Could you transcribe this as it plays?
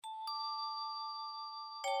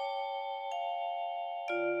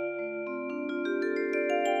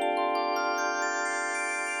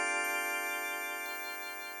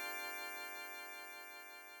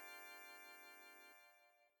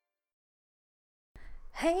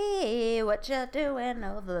Hey, what you doing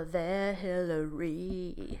over there,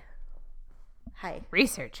 Hillary? Hi.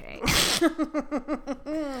 Researching.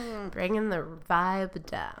 Bringing the vibe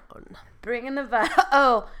down. Bringing the vibe.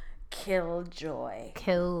 Oh, Killjoy.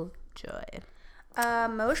 Killjoy.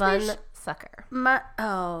 Mosby. Fun sucker.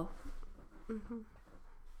 Oh. Mm-hmm.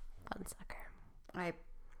 Fun sucker. I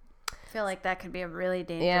feel like that could be a really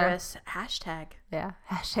dangerous hashtag. Yeah.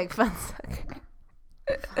 Hashtag fun sucker.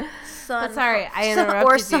 Son. But sorry, I interrupted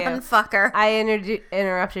or you. son fucker. I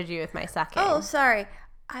interrupted you with my sucking. Oh, sorry.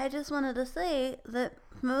 I just wanted to say that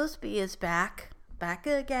Mosby is back. Back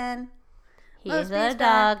again. He's Mosby's a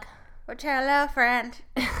dog. Which, hello, friend.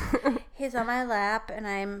 He's on my lap, and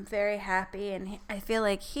I'm very happy, and I feel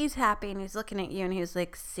like he's happy, and he's looking at you, and he's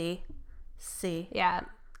like, see? Yeah.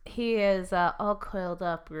 He is all coiled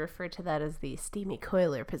up. We refer to that as the steamy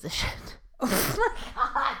coiler position. Oh, my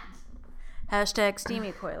God. Hashtag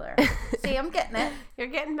steamy coiler. See, I'm getting it. You're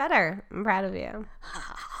getting better. I'm proud of you.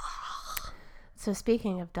 So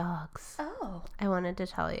speaking of dogs, I wanted to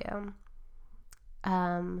tell you,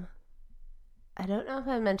 I don't know if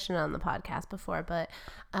I mentioned it on the podcast before, but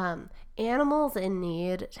animals in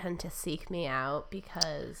need tend to seek me out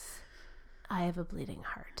because I have a bleeding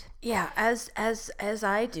heart. Yeah, as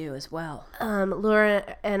I do as well.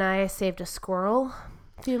 Laura and I saved a squirrel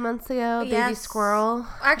a few months ago, baby squirrel.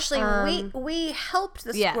 Actually, we helped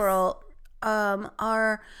the squirrel.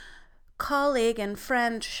 Our colleague and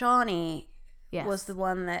friend Shawnee was the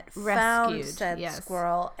one that found said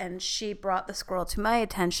squirrel, and she brought the squirrel to my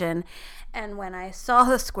attention. And when I saw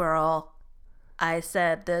the squirrel, I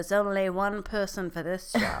said, "There's only one person for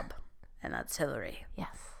this job, and that's Hillary."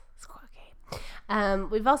 Yes, Squawky.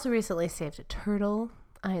 We've also recently saved a turtle,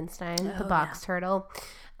 Einstein, the box turtle.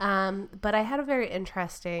 But I had a very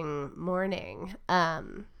interesting morning a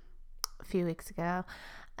few weeks ago.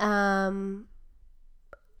 There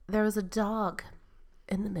was a dog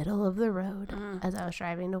in the middle of the road as I was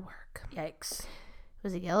driving to work. Yikes. It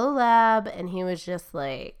was a yellow lab, and he was just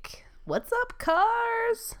like, "What's up,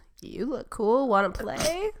 cars? You look cool. Want to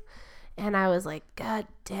play?" And I was like, God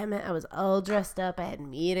damn it. I was all dressed up. I had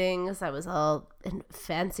meetings. I was all in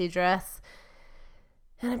fancy dress.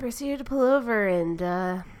 And I proceeded to pull over and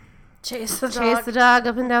chase the dog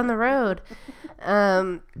up and down the road.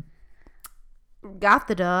 Got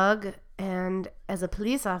the dog, and as a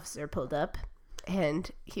police officer pulled up,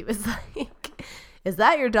 and he was like, "Is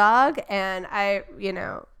that your dog?" And I,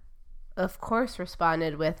 of course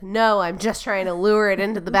responded with, "No, I'm just trying to lure it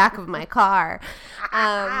into the back of my car."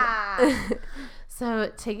 So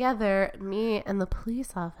together, me and the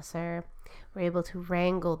police officer were able to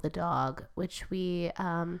wrangle the dog, which the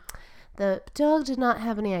dog did not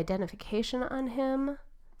have any identification on him.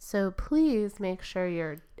 So please make sure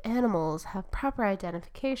your animals have proper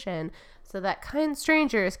identification so that kind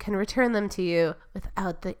strangers can return them to you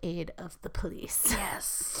without the aid of the police.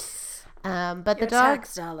 Yes. But the dog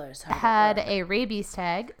had a rabies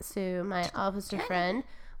tag, so my officer friend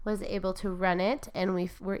was able to run it, and we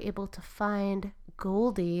were able to find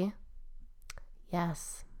Goldie.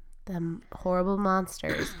 Yes, them horrible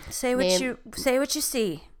monsters. Say what you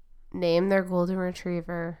see. Name their golden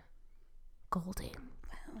retriever Goldie.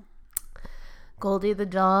 Wow. Goldie the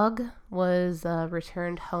dog was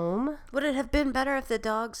returned home. Would it have been better if the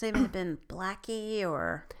dog's name had been Blackie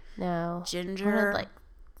or Ginger? Like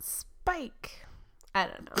Spike. I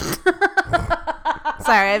don't know.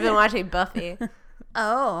 Sorry, I've been watching Buffy.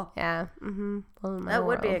 Oh. Yeah. Mm-hmm. That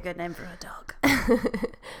would be a good name for a dog.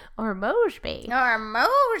 Or Mosby. A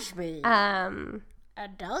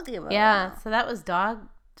doggy. Yeah, so that was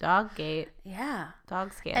Doggate. Yeah.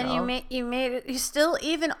 Dog scandal. And you made it, you still,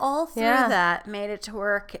 even all through that, made it to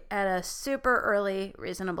work at a super early,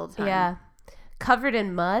 reasonable time. Yeah. Covered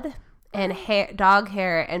in mud and dog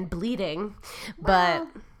hair and bleeding. But,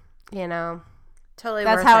 totally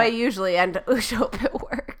that's how I usually show up at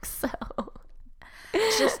work, so.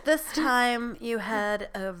 Just this time you had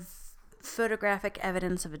photographic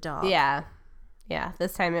evidence of a dog. Yeah. Yeah.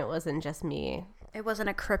 This time it wasn't just me. It wasn't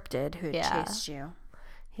a cryptid who chased you.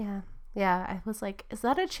 Yeah. Yeah. I was like, is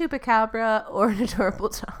that a chupacabra or an adorable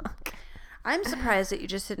dog? I'm surprised that you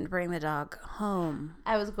just didn't bring the dog home.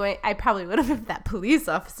 I probably would have if that police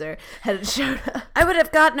officer hadn't showed up. I would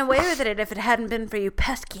have gotten away with it if it hadn't been for you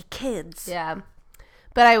pesky kids. Yeah.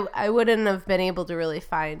 But I wouldn't have been able to really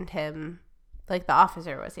find him. Like, the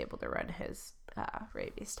officer was able to run his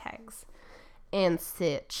rabies tags and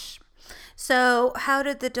such. So how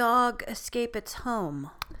did the dog escape its home?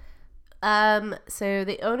 So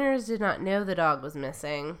the owners did not know the dog was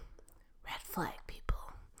missing. Red flag, people.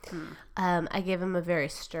 I gave him a very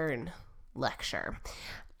stern lecture.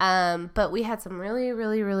 But we had some really,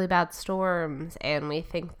 really, really bad storms, and we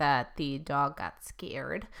think that the dog got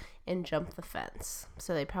scared and jumped the fence.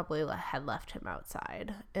 So they probably had left him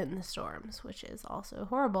outside in the storms, which is also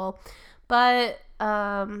horrible. But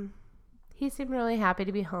he seemed really happy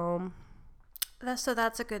to be home. So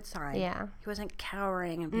that's a good sign. Yeah. He wasn't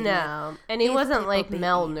cowering and being and he wasn't like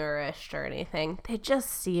malnourished or anything. They just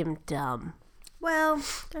seemed dumb. Well,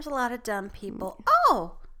 there's a lot of dumb people.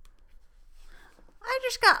 Oh, I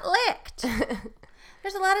just got licked.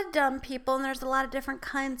 There's a lot of dumb people, and there's a lot of different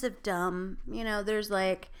kinds of dumb. You know, there's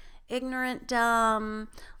like ignorant dumb,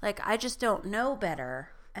 like I just don't know better.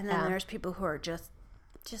 And then there's people who are just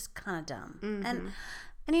kind of dumb. Mm-hmm.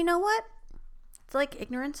 And you know what? It's like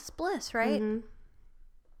ignorance is bliss, right? Mm-hmm.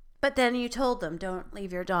 But then you told them, don't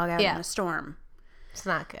leave your dog out in a storm. It's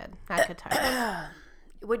not good. Not good time.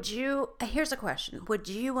 Here's a question. Would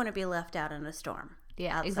you want to be left out in a storm?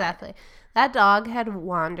 Yeah, outside? Exactly. That dog had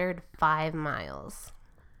wandered 5 miles.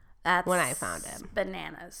 That's when I found him.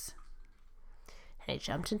 Bananas. And he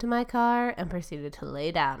jumped into my car and proceeded to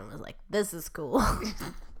lay down and was like, this is cool.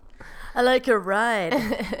 I like your ride,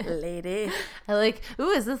 lady.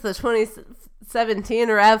 Is this the 2017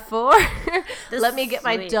 RAV4? Let me get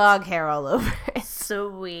my dog hair all over it.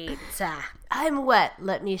 Sweet. I'm wet.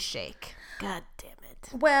 Let me shake. God damn it.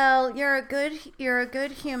 Well, you're a good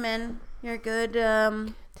human. You're good,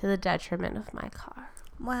 to the detriment of my car.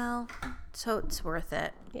 Well, so it's worth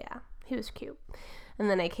it. Yeah, he was cute. And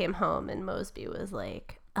then I came home and Mosby was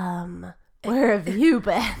like, where have you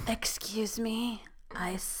been? Excuse me?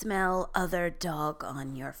 I smell other dog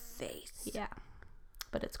on your face. Yeah.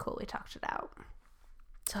 But it's cool. We talked it out.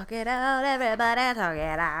 Talk it out, everybody. Talk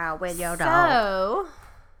it out with your dog. So,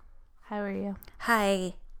 how are you?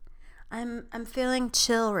 Hi. I'm feeling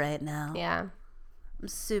chill right now. Yeah. I'm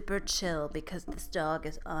super chill because this dog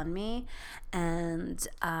is on me, and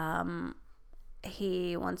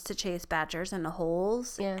he wants to chase badgers into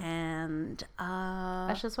holes. Yeah. And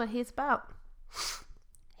that's just what he's about.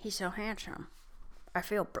 He's so handsome. I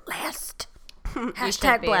feel blessed.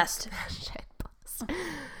 Hashtag blessed. Hashtag blessed.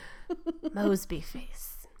 Mosby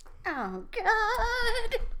face. Oh,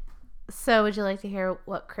 God. So, would you like to hear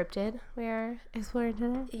what cryptid we are exploring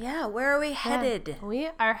today? Yeah, where are we headed? We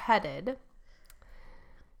are headed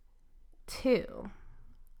to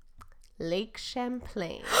Lake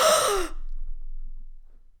Champlain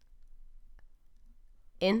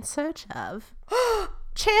in search of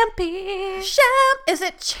Champy. Is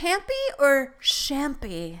it Champy or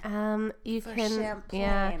Champy? You for can Champlain.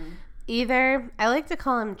 Yeah. Either. I like to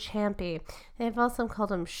call him Champy. They've also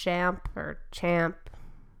called him Champ or Champ.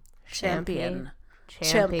 Champion.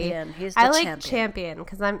 Champion. He's the I like champion. Champion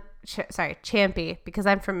because I'm Champy because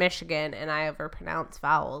I'm from Michigan and I overpronounce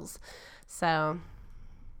vowels. So,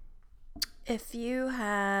 if you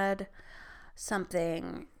had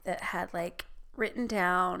something that had like written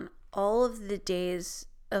down all of the days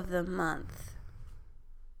of the month,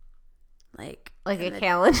 like a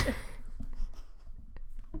calendar.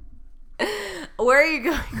 Where are you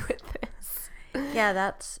going with this? Yeah,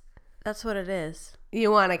 that's what it is.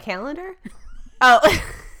 You want a calendar? Oh.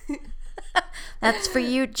 That's for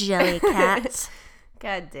you, jelly cats.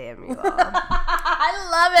 God damn you all. I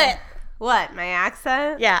love it. What, my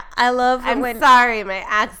accent? Yeah, I love it. I'm sorry, my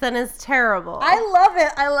accent is terrible. I love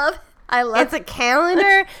it. I love It's a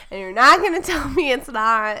calendar, and you're not going to tell me it's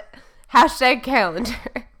not. Hashtag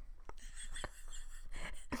calendar.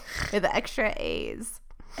 With extra A's.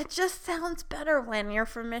 It just sounds better when you're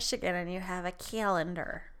from Michigan and you have a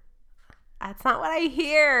calendar. That's not what I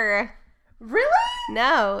hear. Really?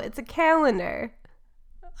 No, it's a calendar.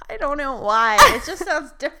 I don't know why. It just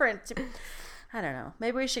sounds different. I don't know.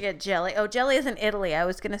 Maybe we should get Jelly. Oh, Jelly is in Italy. I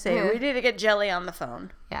was going to say, we need to get Jelly on the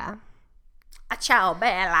phone. Yeah. Ciao,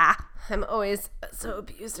 Bella. I'm always so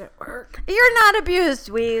abused at work. You're not abused.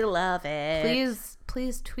 We love it.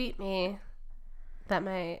 Please tweet me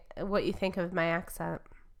what you think of my accent.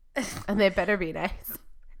 And they better be nice. I'm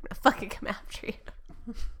gonna fucking come after you.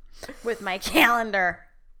 With my calendar.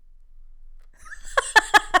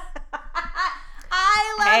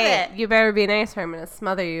 I love it. You better be nice or I'm going to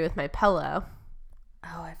smother you with my pillow.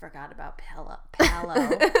 Oh, I forgot about pillow.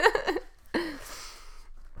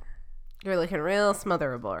 You're looking real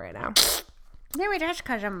smotherable right now. Maybe that's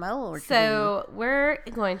because I'm old. So we're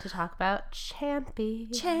going to talk about Champy.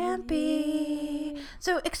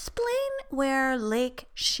 So explain where Lake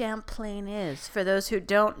Champlain is for those who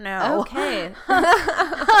don't know. Okay.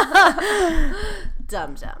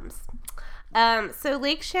 Dum-dums. So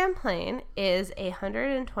Lake Champlain is a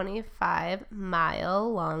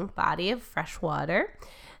 125-mile long body of fresh water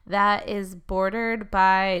that is bordered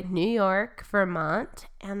by New York, Vermont,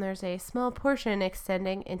 and there's a small portion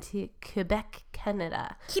extending into Quebec,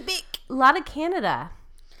 Canada. Quebec. A lot of Canada.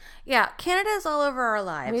 Yeah, Canada's all over our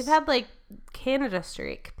lives. We've had like Canada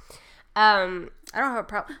streak. I don't have a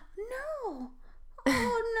problem. No.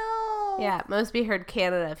 Oh, no. Yeah, Mosby heard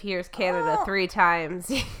Canada. If he hears Canada 3 times,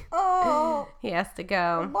 he has to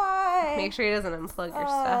go. Why? Make sure he doesn't unplug your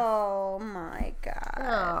stuff. Oh, my God.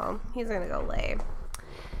 Oh, he's going to go lay.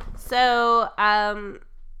 So,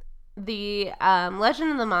 the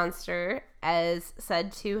Legend of the Monster is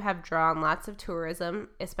said to have drawn lots of tourism,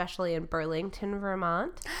 especially in Burlington,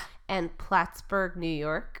 Vermont, and Plattsburgh, New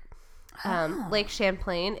York. Lake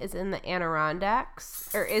Champlain is in the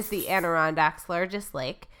Adirondacks, or is the Adirondacks' largest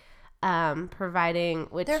lake, providing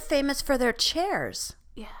which they're famous for their chairs.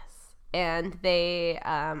 Yes, and they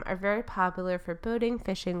are very popular for boating,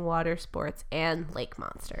 fishing, water sports, and lake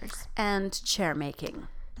monsters and chair making.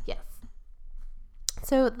 Yes.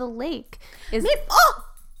 So the lake is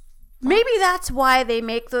maybe that's why they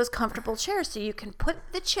make those comfortable chairs, so you can put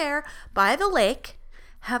the chair by the lake,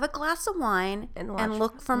 have a glass of wine, and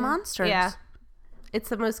look for monsters. Yeah. It's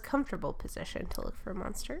the most comfortable position to look for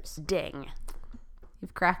monsters. Ding.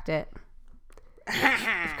 You've cracked it.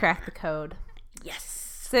 You've cracked the code.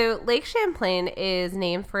 Yes. So Lake Champlain is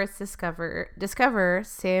named for its discoverer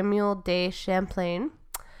Samuel de Champlain.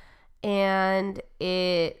 And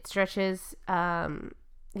it stretches from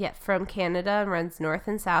Canada and runs north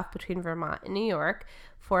and south between Vermont and New York,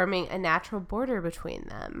 forming a natural border between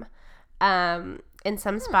them. In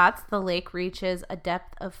some spots, the lake reaches a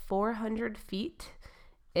depth of 400 feet,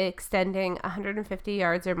 extending 150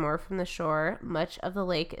 yards or more from the shore. Much of the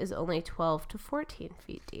lake is only 12 to 14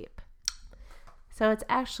 feet deep. So it's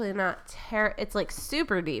actually not it's like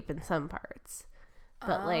super deep in some parts,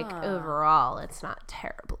 but like overall, it's not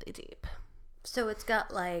terribly deep. So it's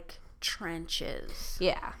got like trenches.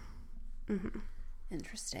 Yeah. Mm-hmm.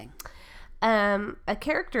 Interesting. A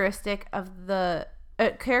characteristic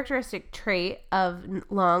trait of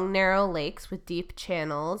long, narrow lakes with deep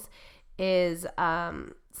channels is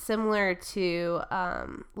similar to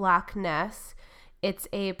Loch Ness. It's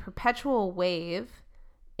a perpetual wave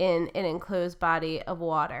in an enclosed body of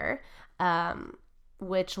water,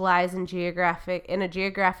 which lies in a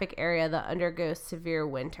geographic area that undergoes severe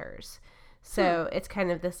winters. So it's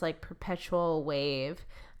kind of this like perpetual wave.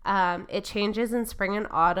 It changes in spring and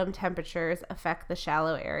autumn. Temperatures affect the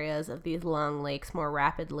shallow areas of these long lakes more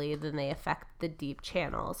rapidly than they affect the deep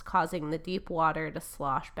channels, causing the deep water to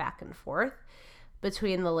slosh back and forth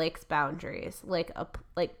between the lake's boundaries, like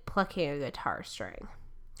plucking a guitar string.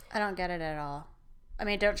 I don't get it at all. I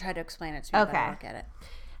mean, don't try to explain it to me, but I don't get it.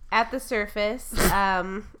 At the surface,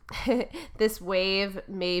 this wave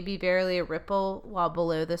may be barely a ripple, while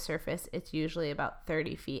below the surface, it's usually about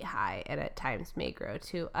 30 feet high and at times may grow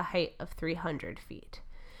to a height of 300 feet.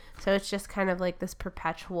 So it's just kind of like this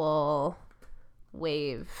perpetual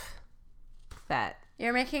wave that...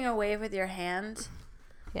 You're making a wave with your hand?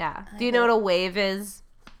 Yeah. Do you know what a wave is?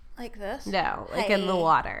 Like this? No, like in the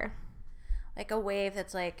water. Like a wave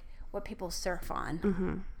that's like what people surf on.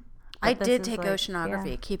 Mm-hmm. I did take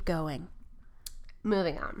oceanography. Yeah. Keep going.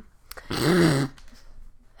 Moving on.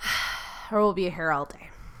 Or we'll be here all day.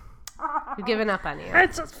 We've given up on you. I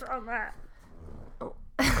just found that.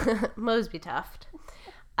 Mosby Tuft.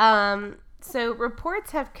 So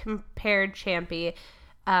reports have compared Champy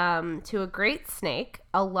to a great snake,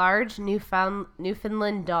 a large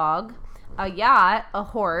Newfoundland dog, a yacht, a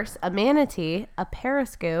horse, a manatee, a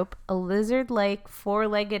periscope, a lizard-like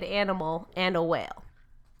four-legged animal, and a whale.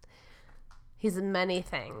 He's many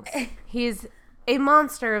things. He's a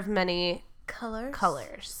monster of many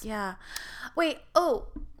colors. Yeah. Wait,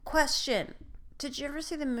 question. Did you ever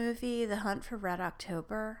see the movie The Hunt for Red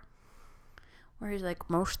October? Where he's like,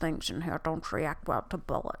 most things in here don't react well to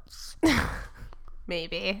bullets.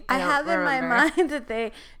 Maybe. I have in my mind that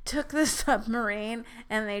they took the submarine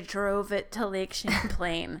and they drove it to Lake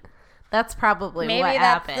Champlain. That's probably what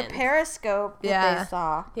happened. Maybe that's the periscope that they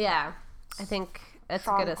saw. Yeah. I think that's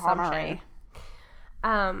a good assumption.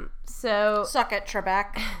 So suck it,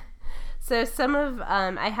 Trebek. So some of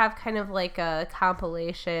I have kind of like a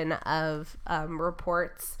compilation of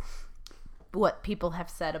reports, what people have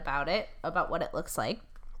said about it, about what it looks like.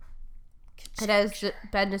 It has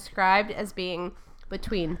been described as being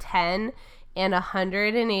between 10 and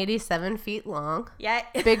 187 feet long. Yeah.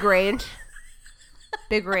 Big range.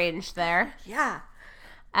 Big range there. Yeah.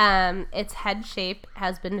 Its head shape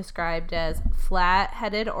has been described as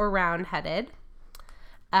flat-headed or round-headed.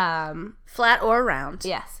 Flat or round?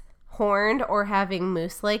 Yes. Horned or having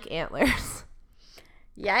moose-like antlers.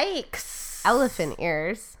 Yikes. Elephant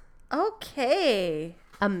ears. Okay.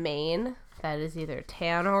 A mane that is either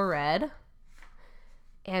tan or red.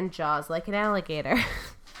 And jaws like an alligator.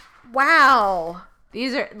 Wow.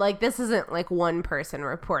 These are, like, this isn't, like, one person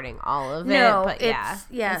reporting all of it. No, but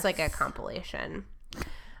it's like a compilation.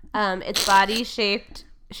 Its body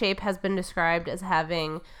shape has been described as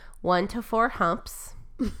having 1 to 4 humps.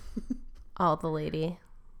 All the lady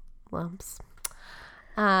lumps.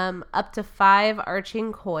 Up to 5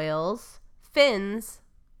 arching coils, fins,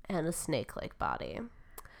 and a snake-like body.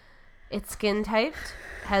 Its skin type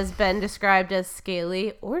has been described as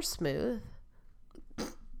scaly or smooth.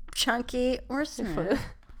 Chunky or smooth.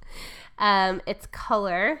 Its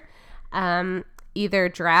color, either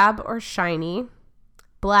drab or shiny,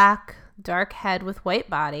 black, dark head with white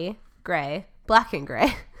body, gray, black and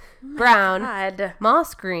gray, brown, God.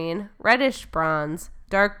 moss green, reddish bronze,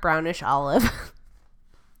 dark brownish olive.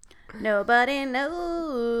 Nobody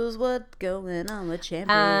knows what's going on with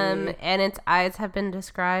Champy. And its eyes have been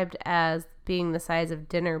described as being the size of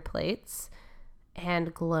dinner plates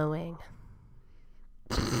and glowing.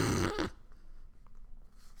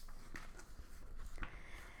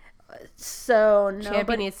 So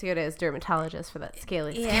Champy needs to go to his dermatologist for that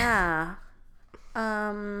scaly skin. Yeah.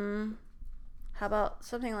 How about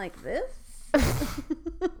something like this?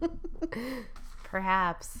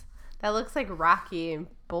 Perhaps. That looks like Rocky and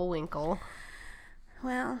Bullwinkle.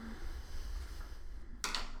 Well,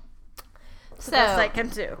 so that's I can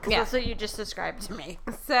do. Because that's what you just described to me.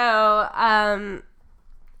 So,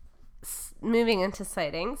 moving into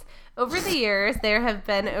sightings. Over the years, there have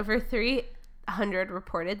been over 300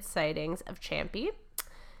 reported sightings of Champy.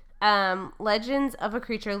 Legends of a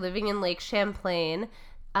creature living in Lake Champlain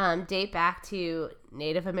date back to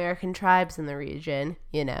Native American tribes in the region.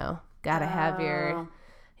 You know, gotta have your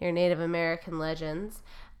Native American legends.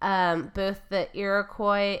 Both the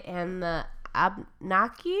Iroquois and the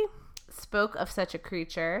Abenaki spoke of such a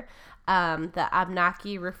creature. The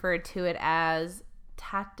Abenaki referred to it as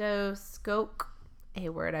Tatoskok, a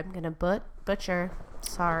word I'm going to butcher.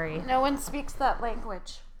 Sorry. No one speaks that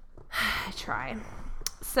language. I try.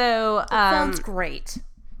 So, sounds great.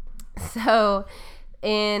 So,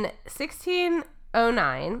 in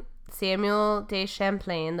 1609, Samuel de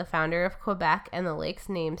Champlain, the founder of Quebec and the lake's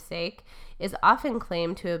namesake, is often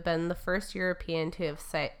claimed to have been the first European to have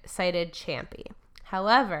sighted Champy.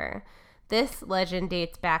 However, this legend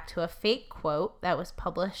dates back to a fake quote that was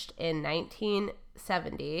published in a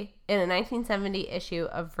 1970 issue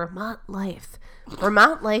of Vermont Life.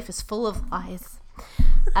 Vermont Life is full of lies.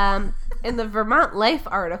 In the Vermont Life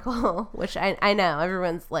article, which I know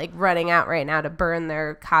everyone's like running out right now to burn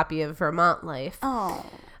their copy of Vermont Life. Oh.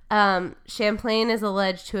 Champlain is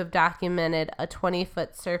alleged to have documented a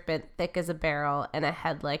 20-foot serpent thick as a barrel and a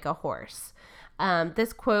head like a horse.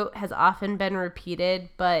 This quote has often been repeated,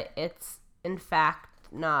 but it's in fact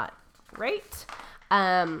not right.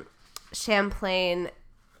 Champlain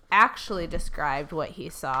actually described what he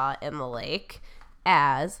saw in the lake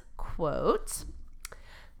as, quote,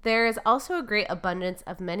 "There is also a great abundance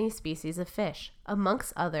of many species of fish.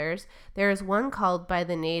 Amongst others, there is one called by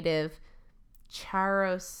the native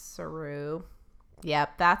Charosaru."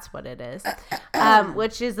 Yep, that's what it is.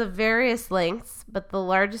 Which is of various lengths, but the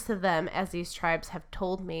largest of them, as these tribes have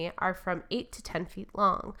told me, are from 8 to 10 feet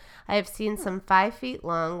long. I have seen some 5 feet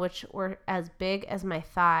long, which were as big as my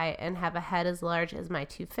thigh and have a head as large as my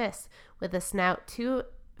 2 fists, with a snout 2.5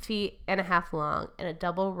 feet long and a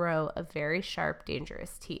double row of very sharp,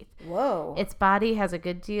 dangerous teeth. Whoa. Its body has a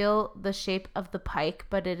good deal the shape of the pike,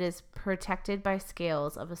 but it is protected by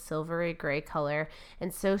scales of a silvery gray color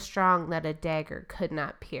and so strong that a dagger could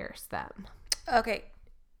not pierce them. Okay.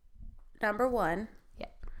 Number 1.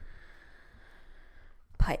 Yep.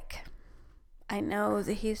 Pike. I know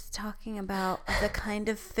that he's talking about the kind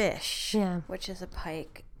of fish, which is a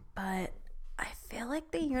pike, but I feel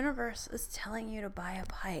like the universe is telling you to buy a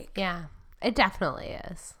pike. Yeah, it definitely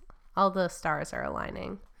is. All the stars are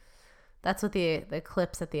aligning. That's what the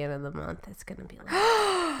eclipse at the end of the month is going to be like.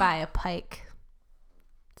 Buy a pike.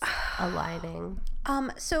 It's aligning.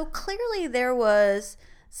 So clearly there was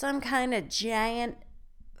some kind of giant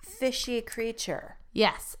fishy creature.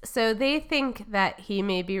 Yes. So they think that he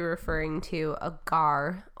may be referring to a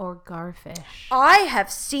gar or garfish. I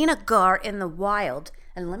have seen a gar in the wild.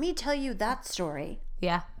 And let me tell you that story.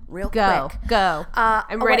 Yeah. Real quick. Go.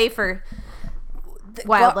 I'm ready for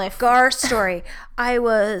wildlife. Gar story. I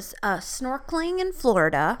was snorkeling in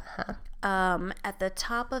Florida at the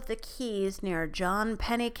top of the Keys near John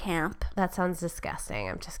Pennekamp. That sounds disgusting.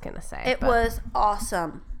 I'm just gonna say it was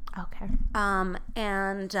awesome. Okay.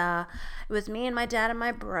 And it was me and my dad and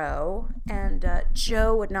my bro, and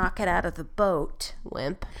Joe would not get out of the boat.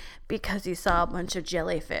 Wimp. Because he saw a bunch of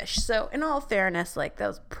jellyfish. So in all fairness, like, that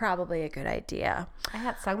was probably a good idea. I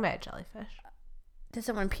got stung by a jellyfish. Did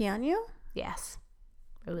someone pee on you? Yes.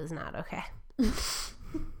 It was not okay.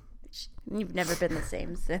 You've never been the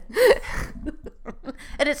same since.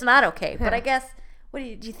 And it's not okay. But I guess, do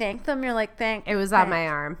you thank them? You're like, thank. It was on my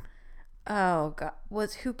arm. Oh, God.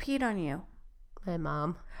 Who peed on you? My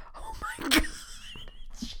mom. Oh, my God.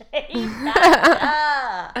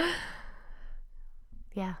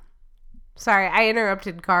 Yeah. Sorry, I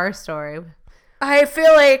interrupted Car's story. I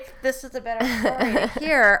feel like this is a better story to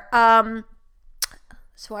hear.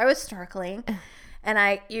 So I was snorkeling,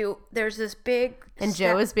 and there's this big... And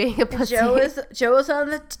Joe was being a pussy. Joe was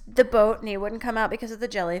on the boat, and he wouldn't come out because of the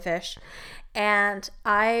jellyfish. And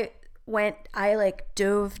I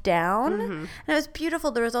dove down, and it was beautiful.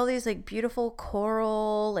 There was all these like beautiful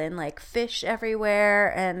coral and like fish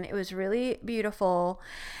everywhere, and it was really beautiful.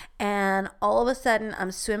 And all of a sudden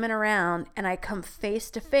I'm swimming around, and I come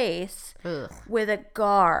face to face with a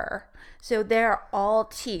gar. So they're all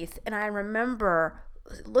teeth, and I remember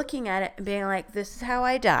looking at it and being like, this is how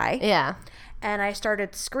I die. Yeah. And I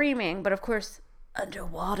started screaming, but of course,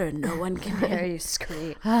 underwater, no one can hear you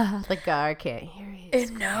scream. The gar can't hear you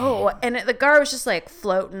scream. No. And the gar was just like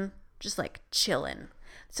floating, just like chilling.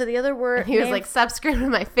 So the other word... And he was like, stop screaming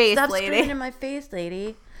in my face, lady. Stop screaming in my face,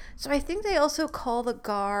 lady. So I think they also call the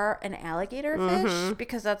gar an alligator fish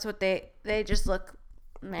because that's what they just look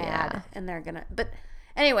mad and they're gonna... But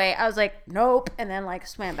anyway, I was like, nope, and then like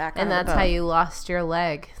swam back on the boat. And that's how you lost your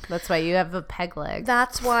leg. That's why you have a peg leg.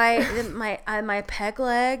 That's why my peg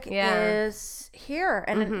leg is here.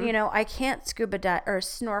 And, you know, I can't scuba dive or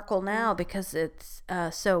snorkel now because it's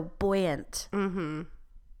so buoyant. Mm-hmm.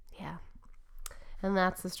 Yeah. And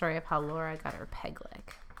that's the story of how Laura got her peg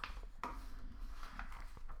leg.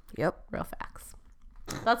 Yep. Real facts.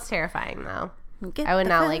 That's terrifying, though. I would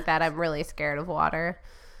not like that. I'm really scared of water.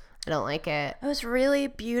 I don't like it. It was really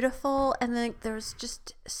beautiful, and then there was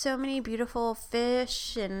just so many beautiful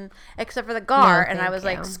fish, and except for the gar, and I was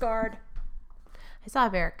like scarred. I saw a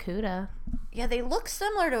barracuda. Yeah, they look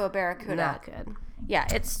similar to a barracuda. Not good. Yeah,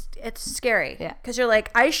 it's scary. Yeah, because you're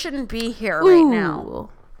like, I shouldn't be here right now.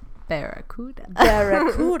 Barracuda.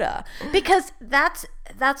 Because that's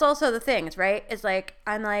also the thing, right? It's like,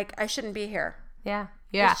 I'm like, I shouldn't be here. Yeah.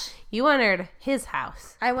 Yeah. You entered his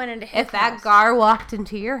house. I went into his house. If that gar walked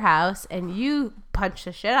into your house and you punched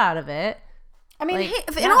the shit out of it. I mean,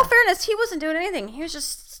 in all fairness, he wasn't doing anything. He was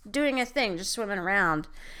just doing his thing, just swimming around.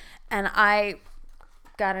 And I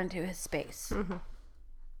got into his space. Mm-hmm.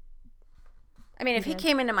 I mean, if he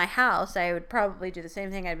came into my house, I would probably do the same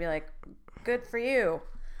thing. I'd be like, good for you.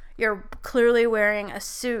 You're clearly wearing a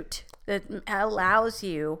suit that allows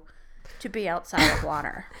you to be outside of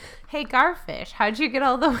water. Hey, garfish, how'd you get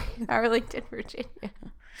all the way to Arlington, Virginia?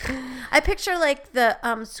 I picture like the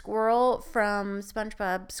squirrel from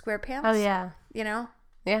SpongeBob SquarePants. Oh, yeah. You know?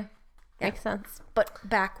 Yeah. Makes sense. But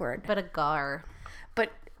backward. But a gar.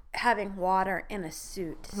 But having water in a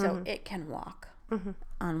suit so it can walk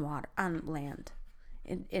on land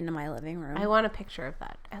into my living room. I want a picture of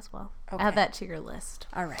that as well. Okay. Add that to your list.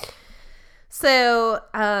 All right. So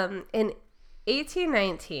in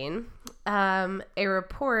 1819, a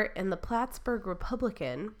report in the Plattsburgh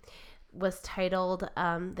Republican was titled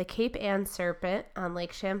The Cape Ann Serpent on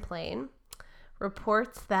Lake Champlain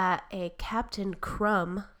reports that a Captain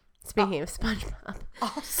Crumb, speaking of SpongeBob,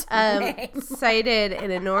 awesome sighted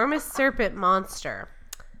an enormous serpent monster.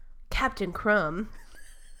 Captain Crumb.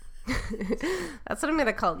 That's what I'm going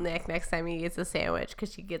to call Nick next time he eats a sandwich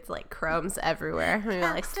because she gets like crumbs everywhere. I'm going to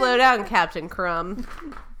be like, slow down, Captain Crumb.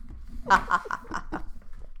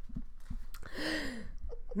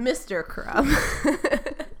 Mr. Crumb.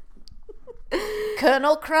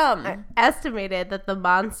 Colonel Crumb estimated that the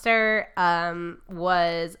monster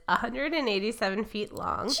was 187 feet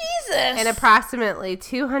long. Jesus! And approximately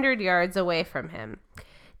 200 yards away from him.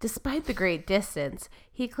 Despite the great distance,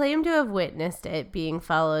 he claimed to have witnessed it being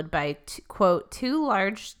followed by, quote, 2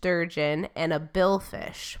 large sturgeon and a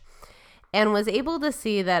billfish, and was able to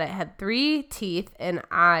see that it had 3 teeth and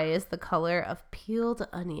eyes the color of peeled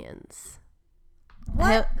onions.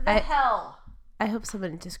 What the hell? I hope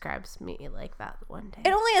someone describes me like that one day.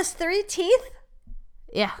 It only has 3 teeth?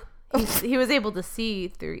 Yeah. He was able to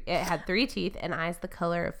see it had 3 teeth and eyes the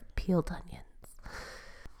color of peeled onions.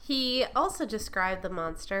 He also described the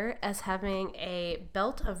monster as having a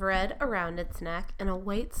belt of red around its neck and a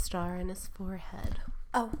white star on his forehead.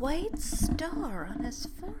 A white star on his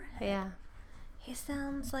forehead? Yeah. He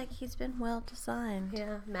sounds like he's been well designed.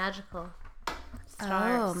 Yeah, magical.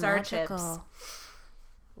 Star magical. Chips.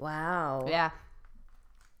 Wow. Yeah.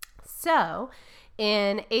 So,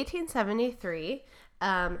 in 1873,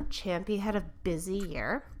 Champy had a busy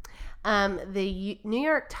year. The New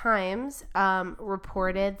York Times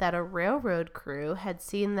reported that a railroad crew had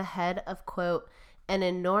seen the head of, quote, an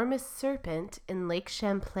enormous serpent in Lake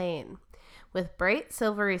Champlain with bright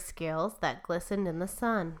silvery scales that glistened in the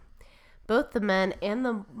sun. Both the men and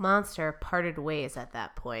the monster parted ways at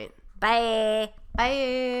that point. Bye.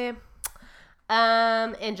 Bye.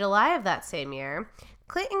 In July of that same year,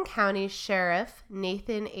 Clinton County Sheriff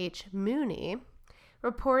Nathan H. Mooney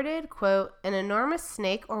reported, quote, an enormous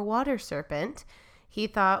snake or water serpent he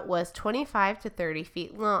thought was 25 to 30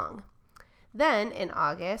 feet long. Then, in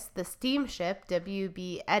August, the steamship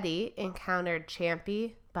W.B. Eddy encountered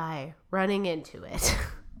Champy by running into it.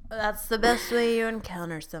 That's the best way you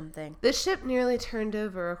encounter something. The ship nearly turned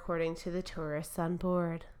over, according to the tourists on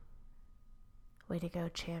board. Way to go,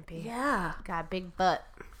 Champy. Yeah. Got a big butt.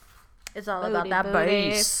 It's all about that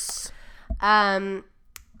bass.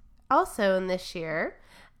 Also in this year,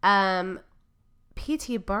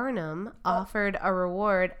 P.T. Barnum offered a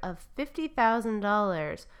reward of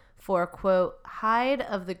 $50,000 for, quote, hide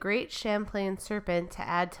of the great Champlain serpent to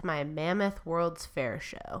add to my Mammoth World's Fair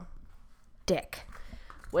show. Dick.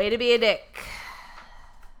 Way to be a dick.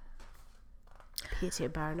 P.T.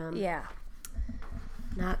 Barnum. Yeah.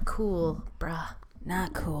 Not cool, bruh.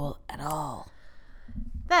 Not cool at all.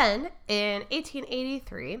 Then, in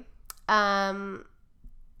 1883, Sorry,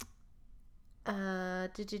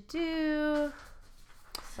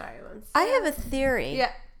 one second. I have a theory.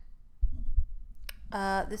 Yeah.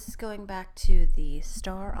 This is going back to the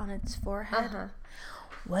star on its forehead. Uh-huh.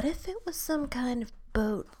 What if it was some kind of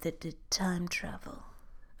boat that did time travel?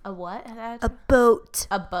 A what? A boat.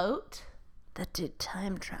 A boat? That did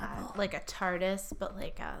time travel. Like a TARDIS, but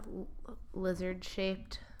like a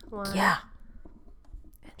lizard-shaped one? Yeah.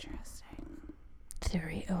 Interesting.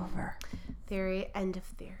 Theory over. Theory, end of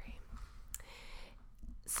theory.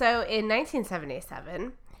 So, in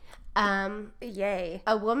 1977... yay.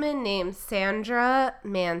 A woman named Sandra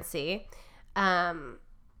Mancy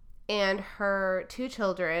and her 2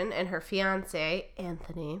 children and her fiance,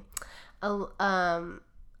 Anthony, along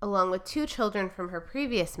with 2 children from her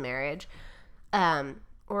previous marriage,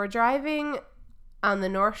 were driving on the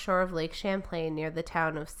north shore of Lake Champlain near the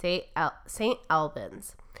town of St.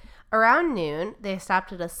 Albans. Around noon, they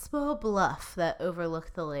stopped at a small bluff that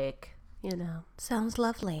overlooked the lake. You know. Sounds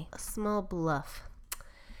lovely. A small bluff.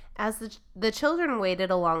 As the children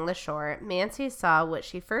waded along the shore, Mancy saw what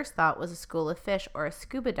she first thought was a school of fish or a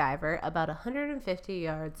scuba diver about 150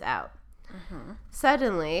 yards out. Mm-hmm.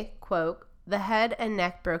 Suddenly, quote, the head and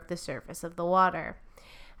neck broke the surface of the water.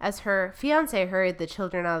 As her fiancé hurried the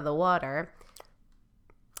children out of the water,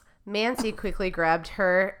 Mancy quickly grabbed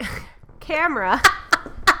her camera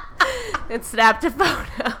and snapped a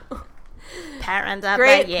photo. Parents up.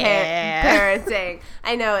 Great parenting.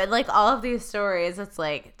 I know, and like all of these stories, it's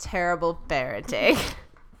like terrible parenting.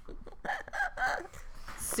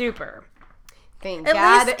 Super. Thank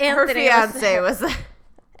God her fiance was there.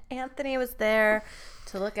 Anthony was there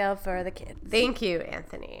to look out for the kids. Thank you,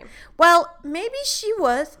 Anthony. Well, maybe she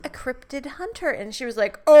was a cryptid hunter, and she was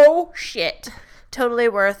like, oh, shit. Totally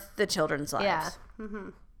worth the children's lives. Yeah. Mm-hmm.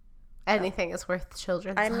 Anything is worth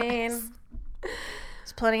children's lives. I mean...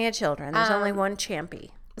 There's plenty of children. There's only one Champy.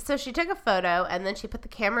 So she took a photo, and then she put the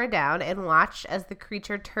camera down and watched as the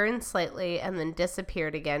creature turned slightly and then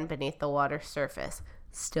disappeared again beneath the water's surface,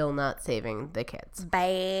 still not saving the kids.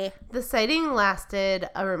 Bye. The sighting lasted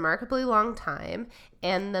a remarkably long time,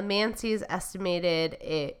 and the Mancys estimated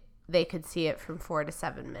they could see it from 4 to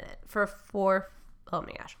 7 minutes. For 4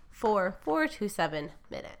 to 7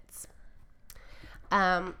 minutes.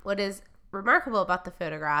 What is remarkable about the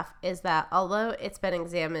photograph is that although it's been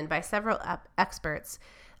examined by several experts,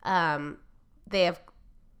 they have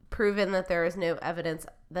proven that there is no evidence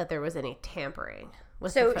that there was any tampering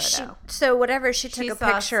with the photo. So whatever she took a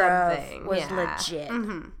picture of was legit.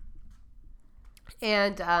 Mm-hmm.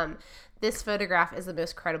 And this photograph is the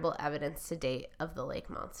most credible evidence to date of the lake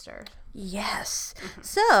monster. Yes. Mm-hmm.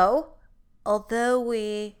 So, although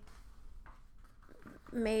we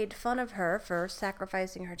made fun of her for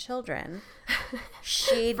sacrificing her children,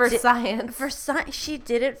 she science. She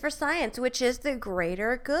did it for science, which is the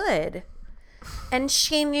greater good. And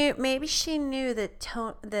maybe she knew that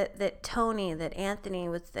Anthony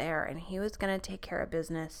was there and he was going to take care of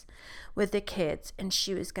business with the kids and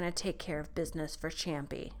she was going to take care of business for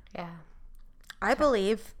Champy. Yeah. I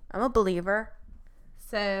believe. I'm a believer.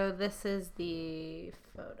 So this is the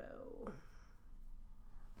photo.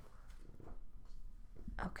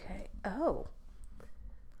 Okay. Oh.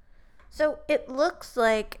 So it looks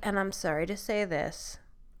like, and I'm sorry to say this,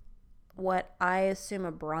 what I assume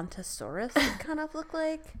a brontosaurus would kind of look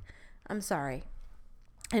like. I'm sorry.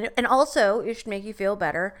 And also, it should make you feel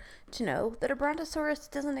better to know that a brontosaurus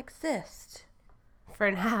doesn't exist.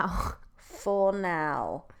 For now. For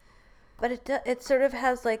now. But it sort of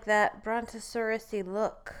has like that brontosaurus-y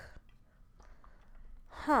look.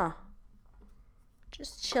 Huh.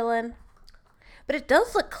 Just chilling. But it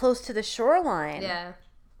does look close to the shoreline. Yeah.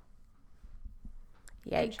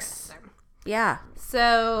 Yikes. Yeah.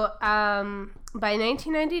 So, by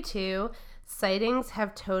 1992, sightings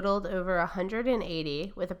have totaled over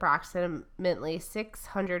 180, with approximately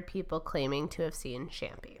 600 people claiming to have seen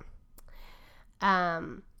Champy.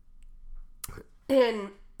 In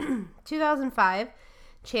 2005,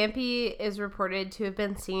 Champy is reported to have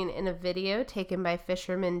been seen in a video taken by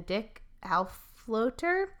fisherman Dick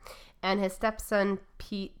Alfloter and his stepson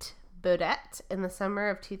Pete Bodette in the summer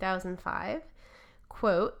of 2005.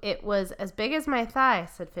 Quote, "It was as big as my thigh,"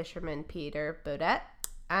 said fisherman Peter Bodette.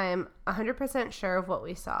 "I'm 100% sure of what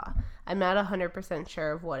we saw. I'm not 100%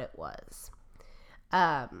 sure of what it was."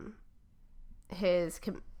 His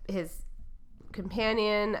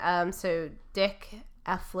companion, so Dick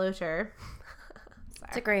Afloater.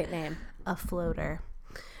 It's a great name. Afloater.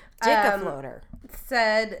 Dick Afloater.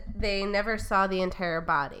 Said they never saw the entire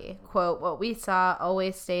body. Quote, "What we saw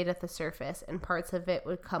always stayed at the surface, and parts of it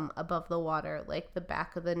would come above the water, like the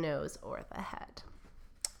back of the nose or the head."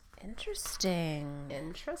 Interesting.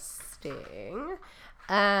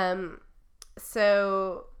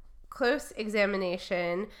 So close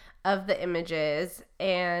examination of the images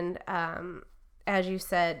and, as you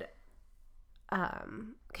said,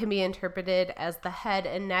 can be interpreted as the head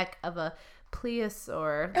and neck of a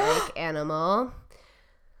plesiosaur-like animal,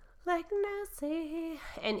 like Nessie,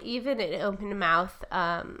 and even an open mouth.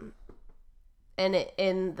 And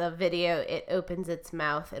in the video, it opens its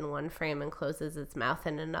mouth in one frame and closes its mouth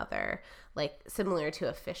in another, like similar to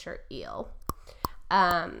a fish or eel.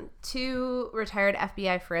 2 retired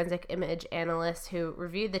FBI forensic image analysts who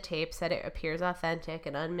reviewed the tape said it appears authentic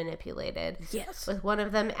and unmanipulated. Yes. With one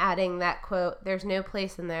of them adding that, quote, "There's no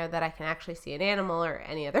place in there that I can actually see an animal or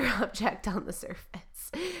any other object on the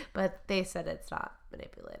surface." But they said it's not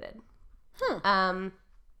manipulated.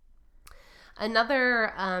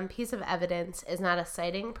 Another piece of evidence is not a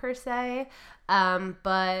sighting per se,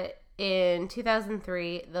 but in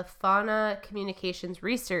 2003, the Fauna Communications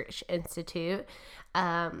Research Institute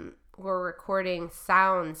were recording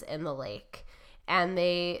sounds in the lake, and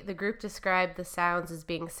the group described the sounds as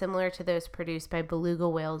being similar to those produced by beluga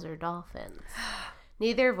whales or dolphins,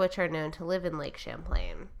 neither of which are known to live in Lake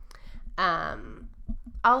Champlain.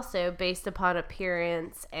 Also, based upon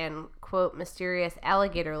appearance and, quote, mysterious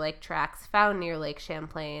alligator-like tracks found near Lake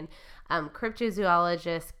Champlain,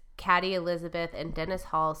 cryptozoologists Caddy Elizabeth and Dennis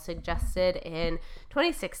Hall suggested in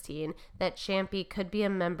 2016 that Champy could be a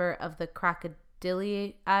member of the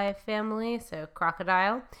Crocodilii family, so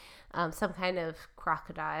crocodile, some kind of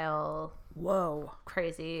crocodile,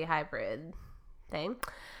 crazy hybrid thing.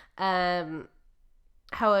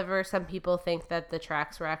 However, some people think that the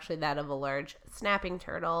tracks were actually that of a large snapping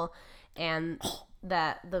turtle, and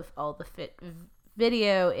that the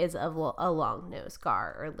video is of a long-nosed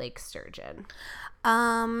gar or lake sturgeon.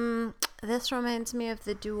 This reminds me of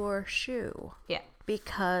the Duor shoe. Yeah.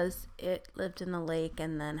 Because it lived in the lake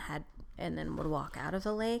and then would walk out of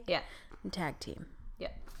the lake. Yeah. And tag team.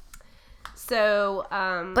 Yeah. So,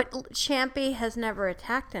 but Champy has never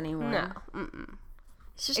attacked anyone. No. Mm-mm.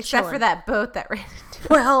 Except chilling. For that boat that ran into it.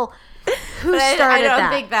 Well, who started that? I don't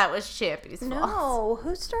think that was Champy's fault. No,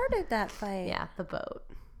 who started that fight? Yeah, the boat.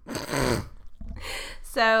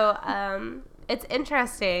 So, it's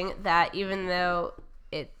interesting that even though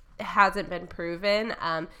it hasn't been proven,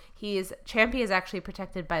 Champy is actually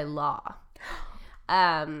protected by law.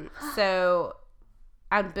 So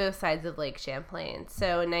on both sides of Lake Champlain.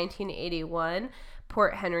 So in 1981,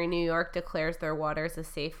 Port Henry, New York declares their waters a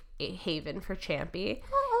safe haven for Champy.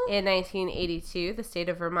 In 1982, the state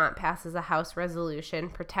of Vermont passes a House resolution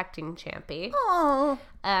protecting Champy.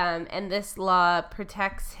 And this law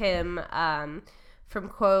protects him from,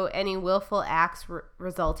 quote, any willful acts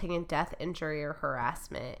resulting in death, injury, or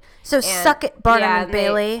harassment. So suck it, Barnum and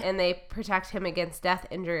Bailey. And they protect him against death,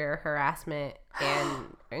 injury, or harassment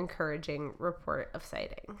and encouraging report of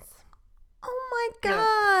sightings. Oh, my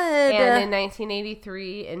God. And in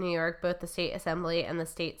 1983 in New York, both the State Assembly and the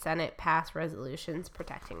State Senate passed resolutions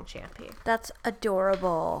protecting Champy. That's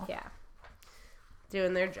adorable. Yeah.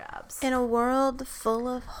 Doing their jobs. In a world full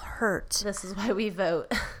of hurt. This is why we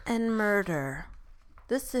vote. And murder.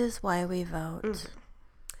 This is why we vote. Mm-hmm.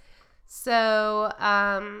 So,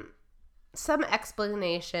 some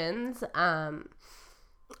explanations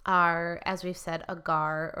are, as we've said, a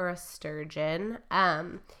gar or a sturgeon.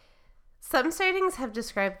 Some sightings have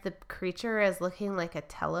described the creature as looking like a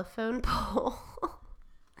telephone pole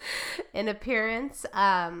in appearance.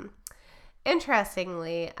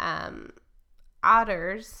 Interestingly,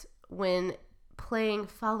 otters, when playing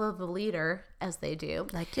follow the leader, as they do,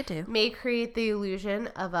 like you do, may create the illusion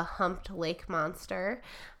of a humped lake monster.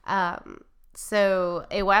 So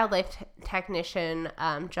a wildlife technician,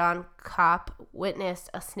 John Kopp, witnessed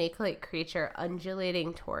a snake-like creature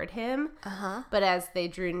undulating toward him. But as they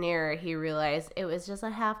drew nearer, he realized it was just a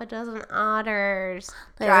half a dozen otters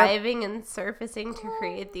driving and surfacing to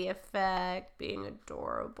create the effect, being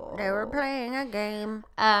adorable. They were playing a game.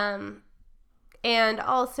 And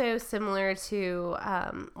also similar to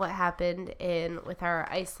what happened with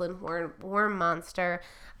our Iceland worm monster,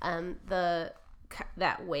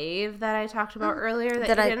 that wave that I talked about earlier that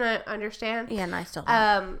you didn't understand. Yeah, and I still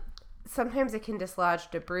don't. Sometimes it can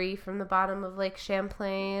dislodge debris from the bottom of Lake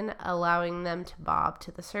Champlain, allowing them to bob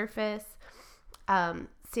to the surface.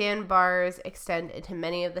 Sandbars extend into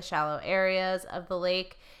many of the shallow areas of the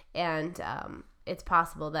lake, and it's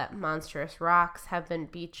possible that monstrous rocks have been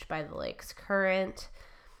beached by the lake's current.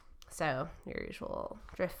 So, your usual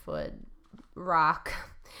driftwood rock.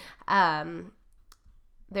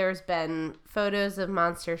 There's been photos of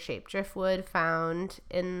monster-shaped driftwood found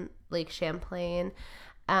in Lake Champlain.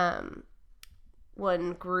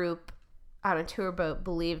 One group on a tour boat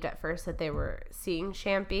believed at first that they were seeing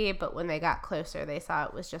Champy, but when they got closer, they saw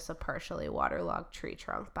it was just a partially waterlogged tree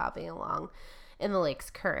trunk bobbing along in the lake's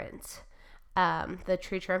current. The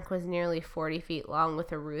tree trunk was nearly 40 feet long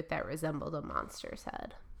with a root that resembled a monster's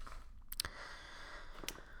head.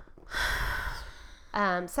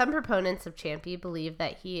 Some proponents of Champy believe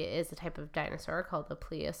that he is a type of dinosaur called the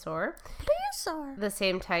plesiosaur. The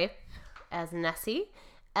same type as Nessie.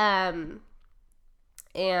 And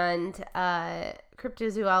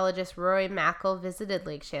cryptozoologist Roy Mackal visited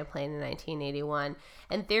Lake Champlain in 1981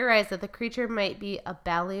 and theorized that the creature might be a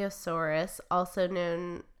Balaosaurus, also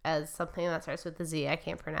known as something that starts with a Z I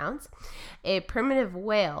can't pronounce, a primitive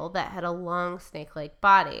whale that had a long snake-like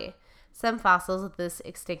body. Some fossils of this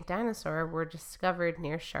extinct dinosaur were discovered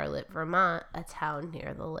near Charlotte, Vermont, a town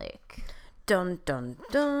near the lake. Dun, dun,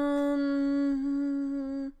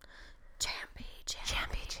 dun. Champy.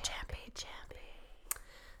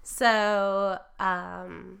 So,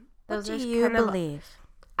 those what do you believe?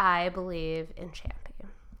 I believe in Champy.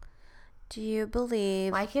 Do you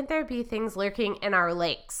believe? Why can't there be things lurking in our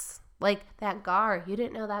lakes? Like that gar. You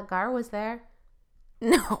didn't know that gar was there?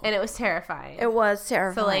 No. And it was terrifying. It was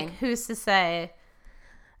terrifying. So, like, who's to say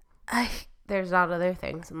there's not other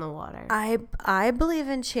things in the water? I believe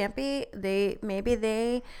in Champy.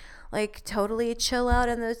 They like totally chill out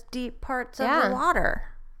in those deep parts of the water.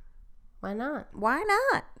 Why not? Why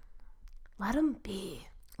not? Let him be.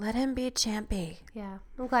 Let him be Champy. Yeah.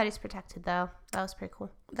 I'm glad he's protected, though. That was pretty cool.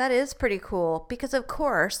 That is pretty cool. Because, of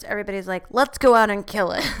course, everybody's like, let's go out and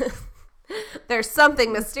kill it. There's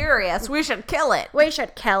something mysterious. We should kill it. We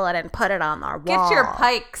should kill it and put it on our wall. Get your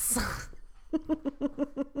pikes.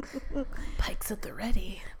 Pikes at the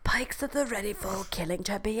ready. Pikes at the ready for killing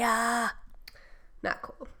Champy. Yeah. Not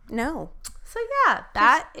cool. No. So, yeah,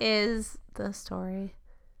 that is the story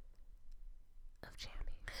of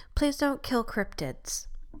Champy. Please don't kill cryptids.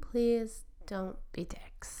 Please don't be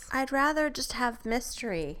dicks. I'd rather just have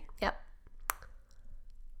mystery. Yep.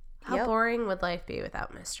 How boring would life be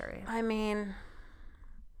without mystery? I mean,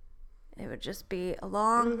 it would just be a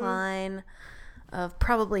long line of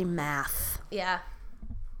probably math. Yeah.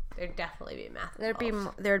 There'd definitely be math. There'd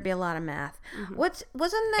be a lot of math. Mm-hmm.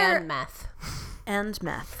 Wasn't there? And meth. And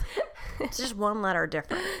meth. It's just one letter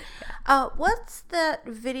different. Yeah. What's that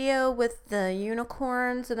video with the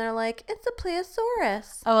unicorns and they're like, it's a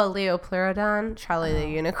plesiosaurus? Oh, a Leopleurodon? Charlie the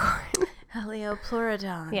Unicorn. A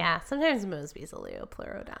Leopleurodon. Yeah, sometimes Mosby's a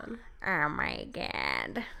Leopleurodon. Oh my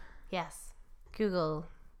god. Yes. Google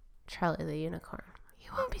Charlie the Unicorn.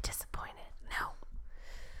 You won't be disappointed. No.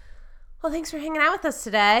 Well, thanks for hanging out with us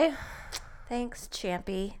today. Thanks,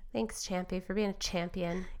 Champy. Thanks, Champy, for being a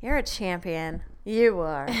champion. You're a champion. You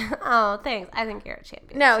are. Oh, thanks. I think you're a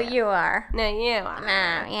champion. No, you are. No, you are. No,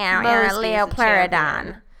 yeah, you're a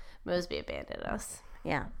Leopleurodon. Mosby abandoned us.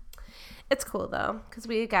 Yeah. It's cool, though, because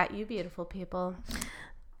we got you beautiful people.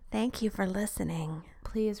 Thank you for listening.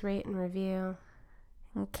 Please rate and review.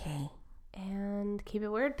 Okay. And keep it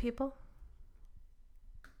weird, people.